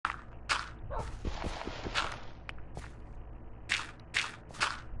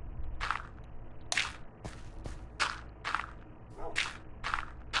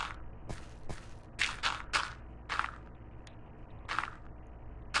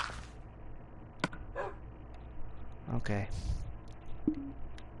Okay.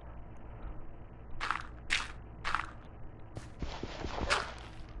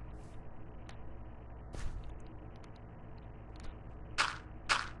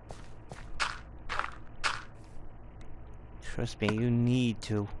 Trust me, you need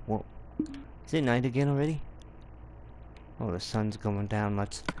to. Well, is it night again already? Oh, the sun's going down.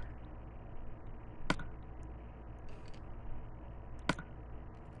 Let's...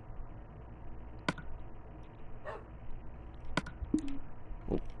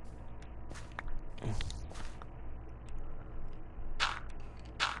 Oh.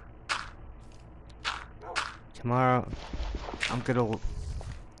 Tomorrow, I'm gonna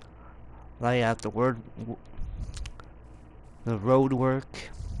lay out the road work.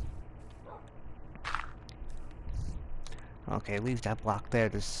 Okay, leave that block there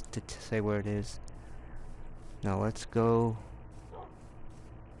to say where it is. Now let's go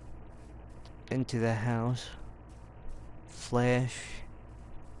into the house. Flash.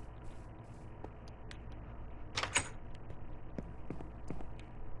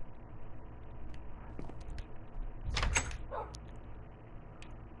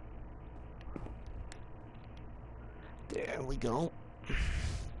 There we go.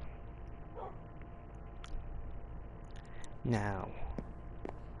 Now,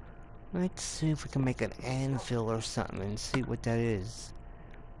 let's see if we can make an anvil or something and see what that is.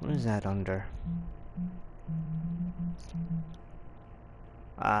 What is that under?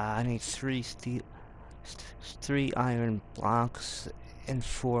 I need 3 iron blocks and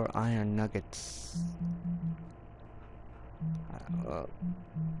 4 iron nuggets.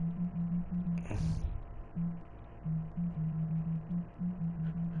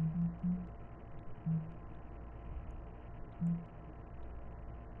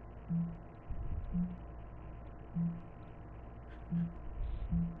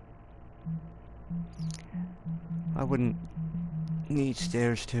 I wouldn't need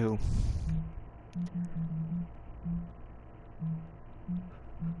stairs too.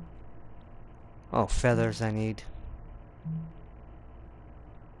 Oh, feathers I need.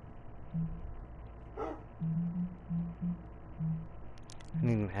 I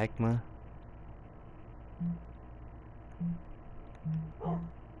need magma.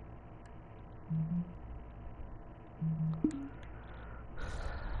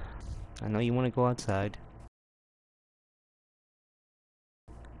 I know you want to go outside.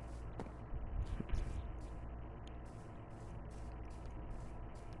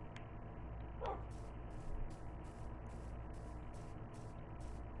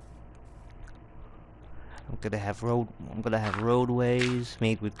 I'm gonna have roadways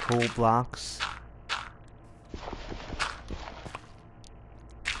made with coal blocks.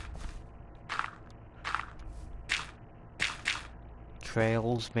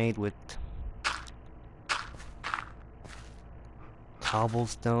 Trails made with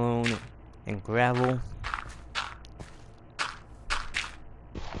cobblestone and gravel.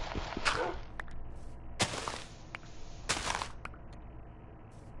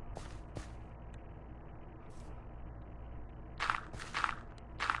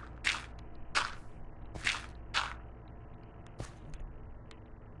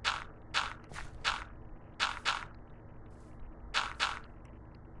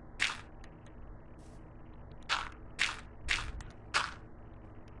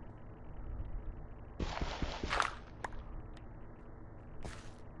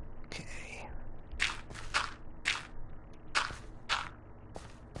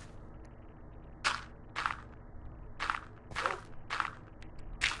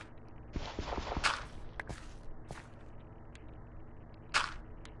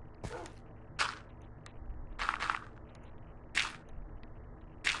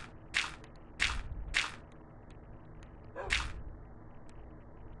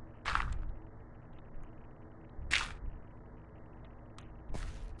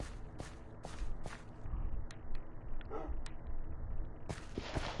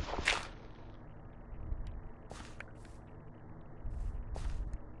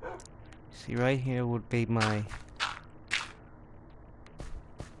 See, right here would be my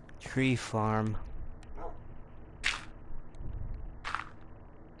tree farm.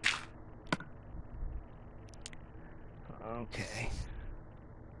 Okay.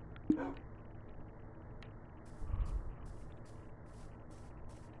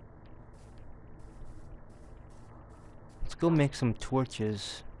 Let's go make some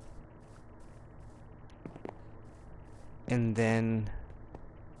torches. And then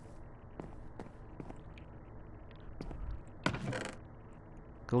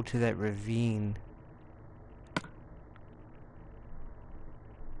go to that ravine.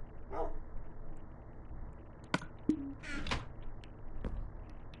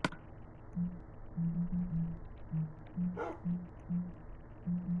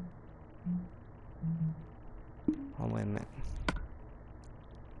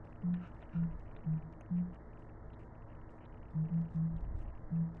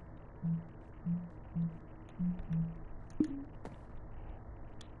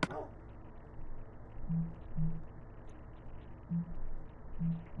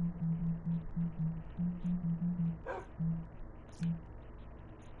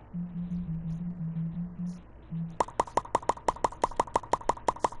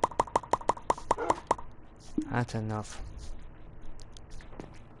 That's enough.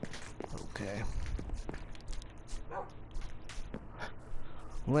 Okay.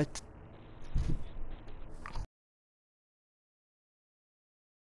 Let's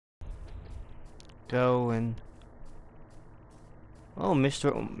go and... Oh,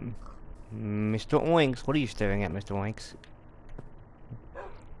 Mr. Oinks. What are you staring at, Mr. Oinks?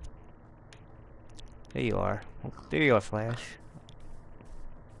 There you are. There you are, Flash.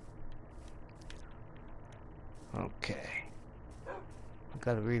 Okay. I've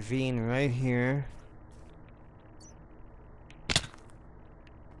got a ravine right here.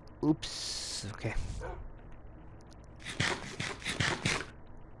 Oops. Okay.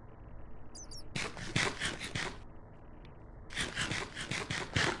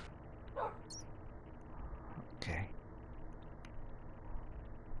 Okay.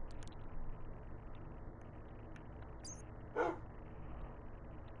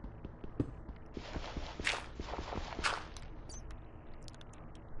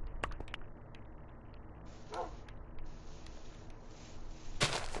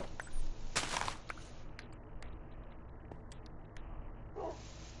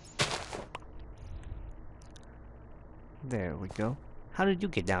 There we go. How did you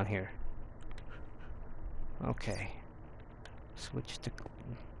get down here? Okay. Switch to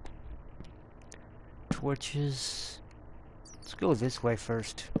torches. Let's go this way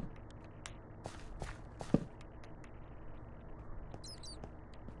first.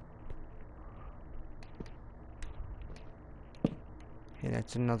 Okay,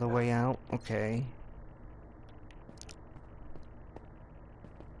 that's another way out. Okay.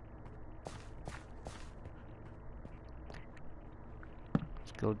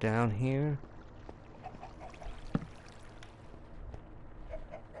 Let's go down here.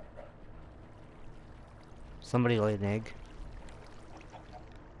 Somebody laid an egg.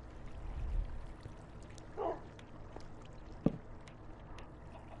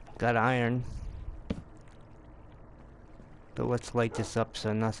 Got iron. But let's light this up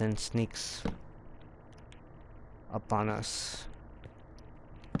so nothing sneaks up on us.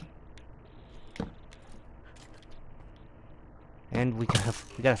 And we got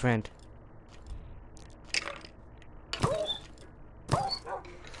a friend.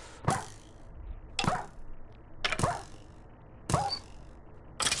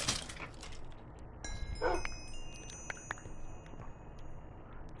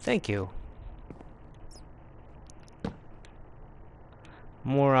 Thank you.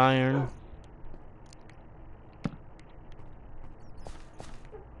 More iron.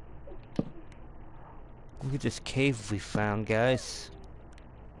 Look at this cave we found, guys.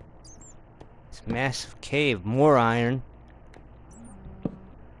 This massive cave. More iron.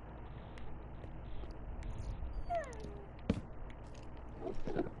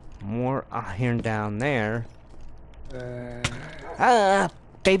 More iron down there. Ah!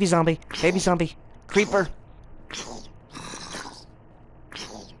 Baby zombie! Baby zombie! Creeper!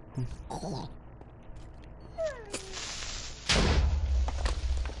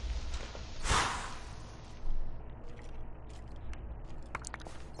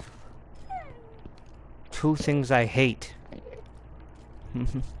 Two things I hate.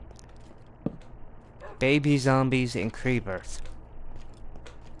 Baby zombies and creepers.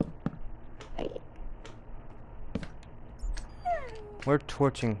 We're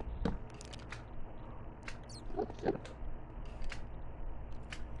torching.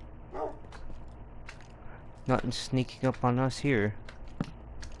 Nothing sneaking up on us here.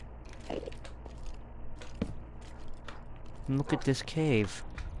 And look at this cave.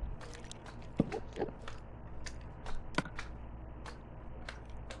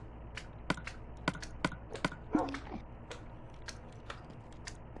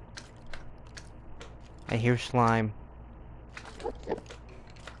 I hear slime.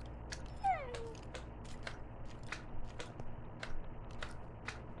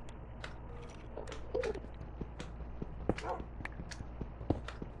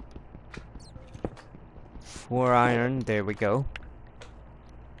 Four iron, there we go.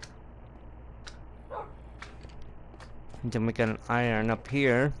 And then we got an iron up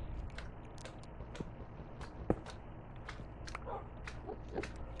here.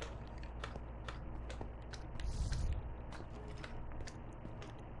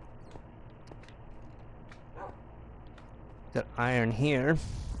 Got iron here.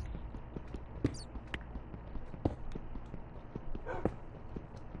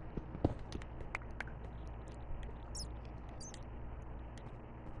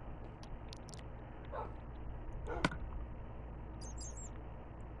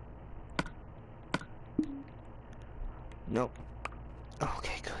 Nope.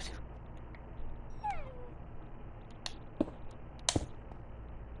 Okay, good.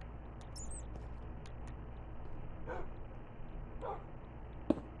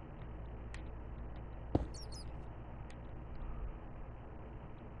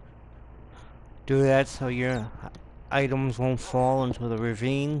 Do that so your items won't fall into the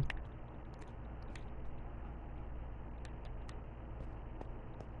ravine.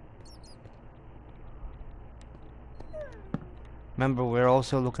 Remember, we're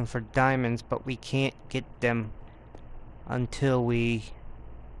also looking for diamonds, but we can't get them until we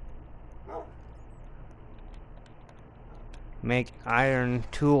make iron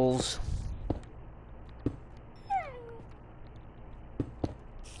tools.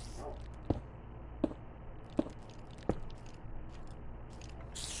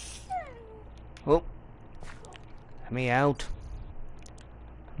 Oh, let me out.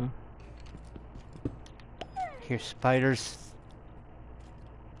 Here's spiders.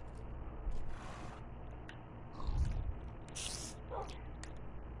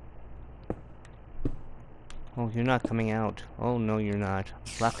 Oh, you're not coming out. Oh, no, you're not.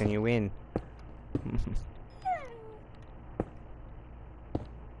 I'm locking you in.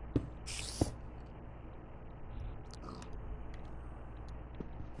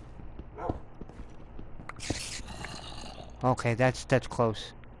 Okay, that's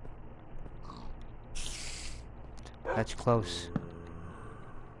close. That's close.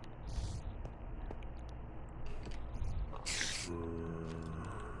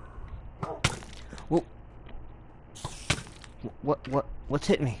 Whoa. What's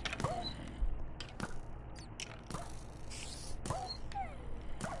hitting me?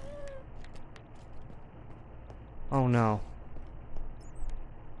 Oh no.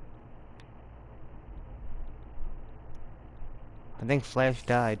 I think Flash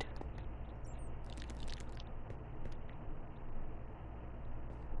died.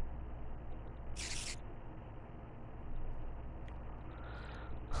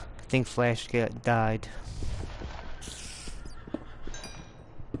 I think Flash died.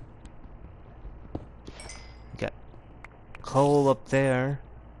 Got coal up there.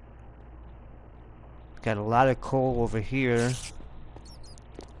 Got a lot of coal over here.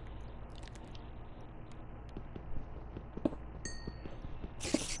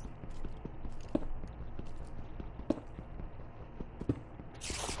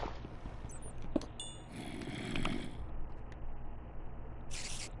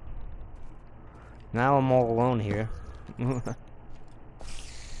 Now I'm all alone here.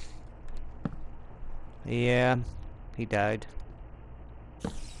 Yeah, he died.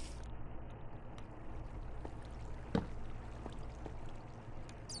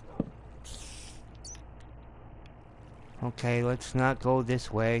 Okay, let's not go this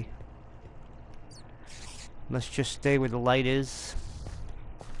way. Let's just stay where the light is.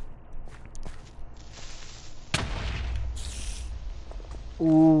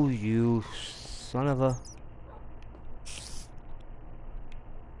 Ooh, you son of a...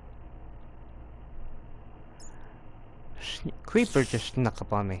 Creeper just snuck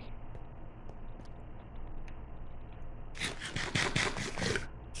up on me.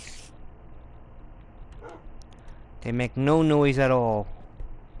 They make no noise at all.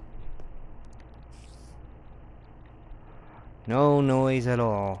 No noise at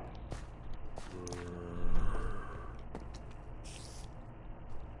all.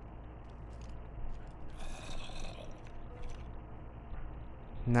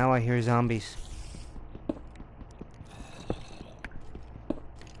 Now I hear zombies.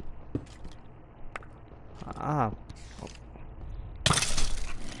 Ah.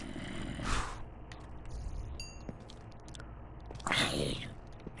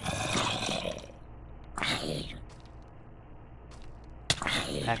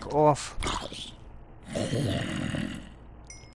 Back off.